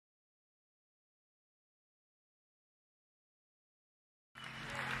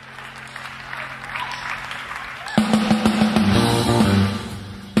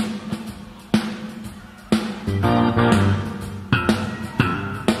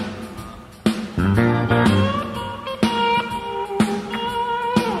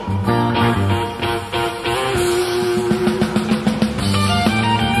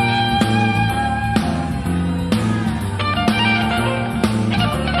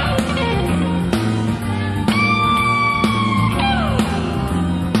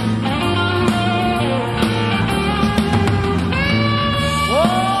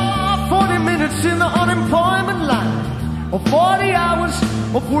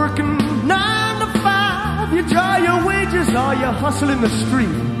working 9 to 5. You draw your wages or you hustle in the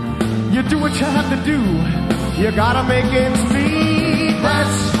street. You do what you have to do. You gotta make ends meet.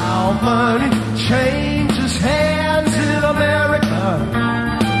 That's how money changes hands in America.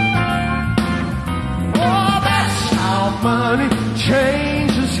 Oh, that's how money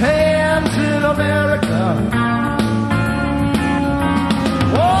changes hands in America.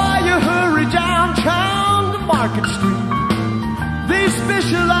 Oh, you hurry downtown to Market Street. They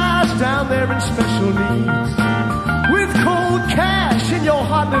specialize down there in special needs. With cold cash in your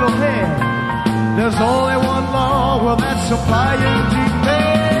hot little hand, there's only one law, well, that's supply and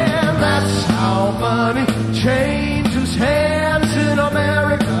demand. That's how money changes hands in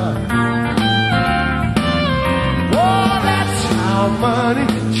America. Oh, that's how money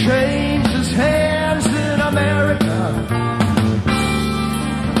changes hands in America.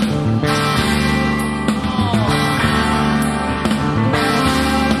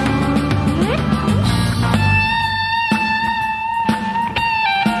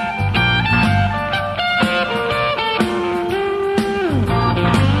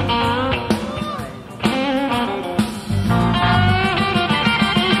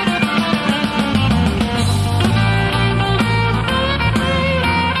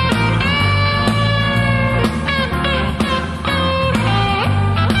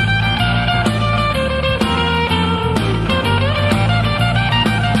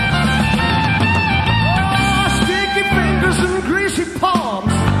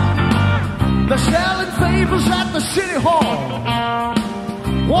 City Hall.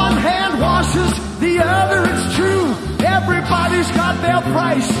 One hand washes, the other it's true. Everybody's got their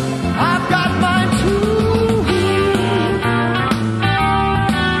price. I've got mine too.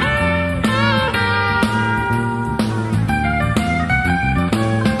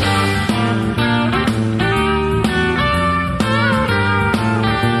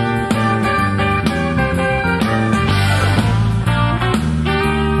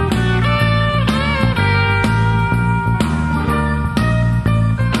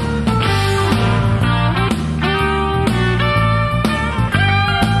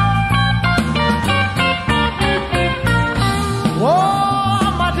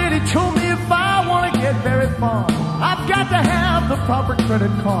 Proper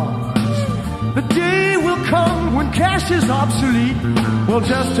credit cards. The day will come when cash is obsolete. Well,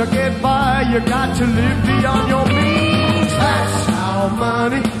 just to get by, you got to live beyond your means. That's how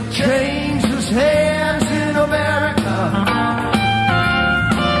money changes hands in America.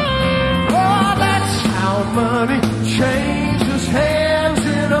 Oh, that's how money changes hands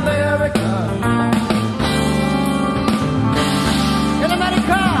in America. In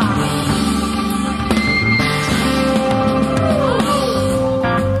America.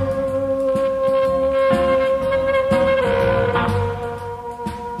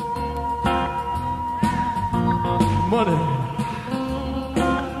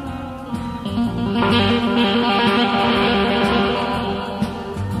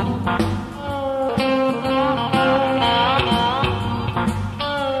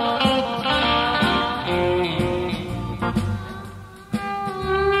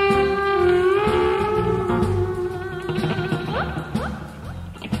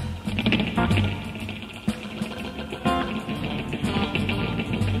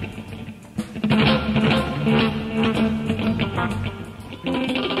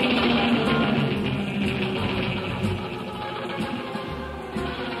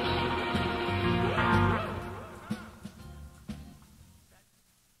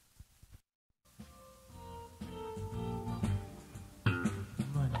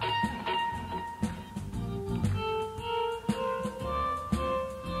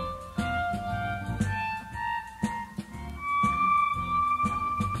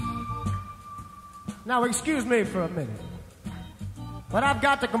 Now, excuse me for a minute, but I've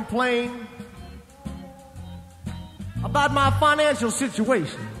got to complain about my financial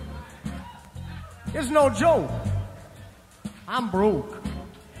situation. It's no joke. I'm broke,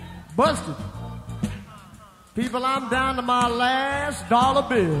 busted. People, I'm down to my last dollar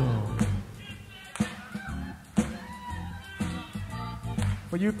bill.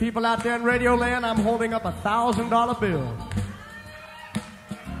 For you people out there in Radio Land, I'm holding up $1,000 bill.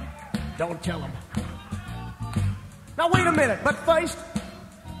 Don't tell them. Now, wait a minute, but first,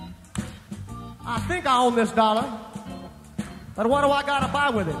 I think I own this dollar, but what do I gotta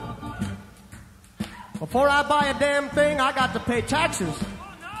buy with it? Before I buy a damn thing, I got to pay taxes.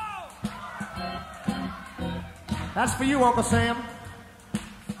 That's for you, Uncle Sam.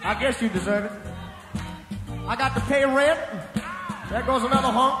 I guess you deserve it. I got to pay rent. There goes another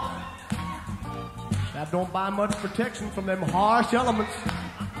hunk. That don't buy much protection from them harsh elements.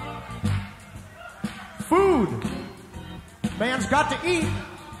 Food. Man's got to eat.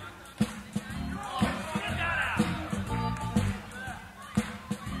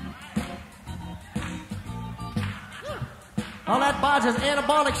 All that buys is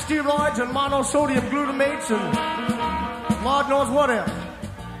anabolic steroids and monosodium glutamates and Lord knows what else.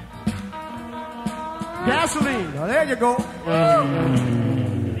 Gasoline. Oh, there you go.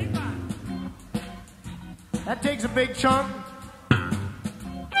 That takes a big chunk.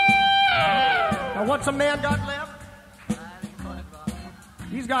 Now what's a man got left?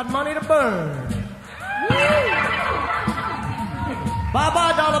 He's got money to burn.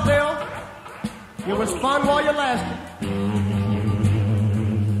 Bye-bye, dollar bill. It was fun while you lasted.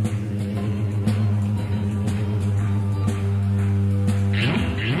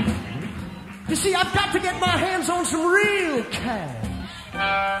 You see, I've got to get my hands on some real cash.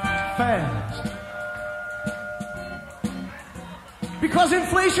 Fast. Because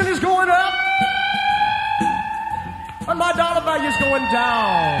inflation is going up and my dollar value is going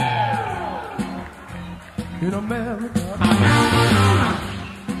down. In America.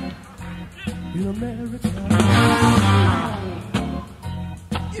 In America.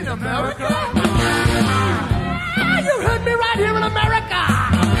 In America. You heard me right here in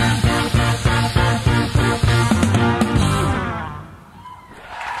America.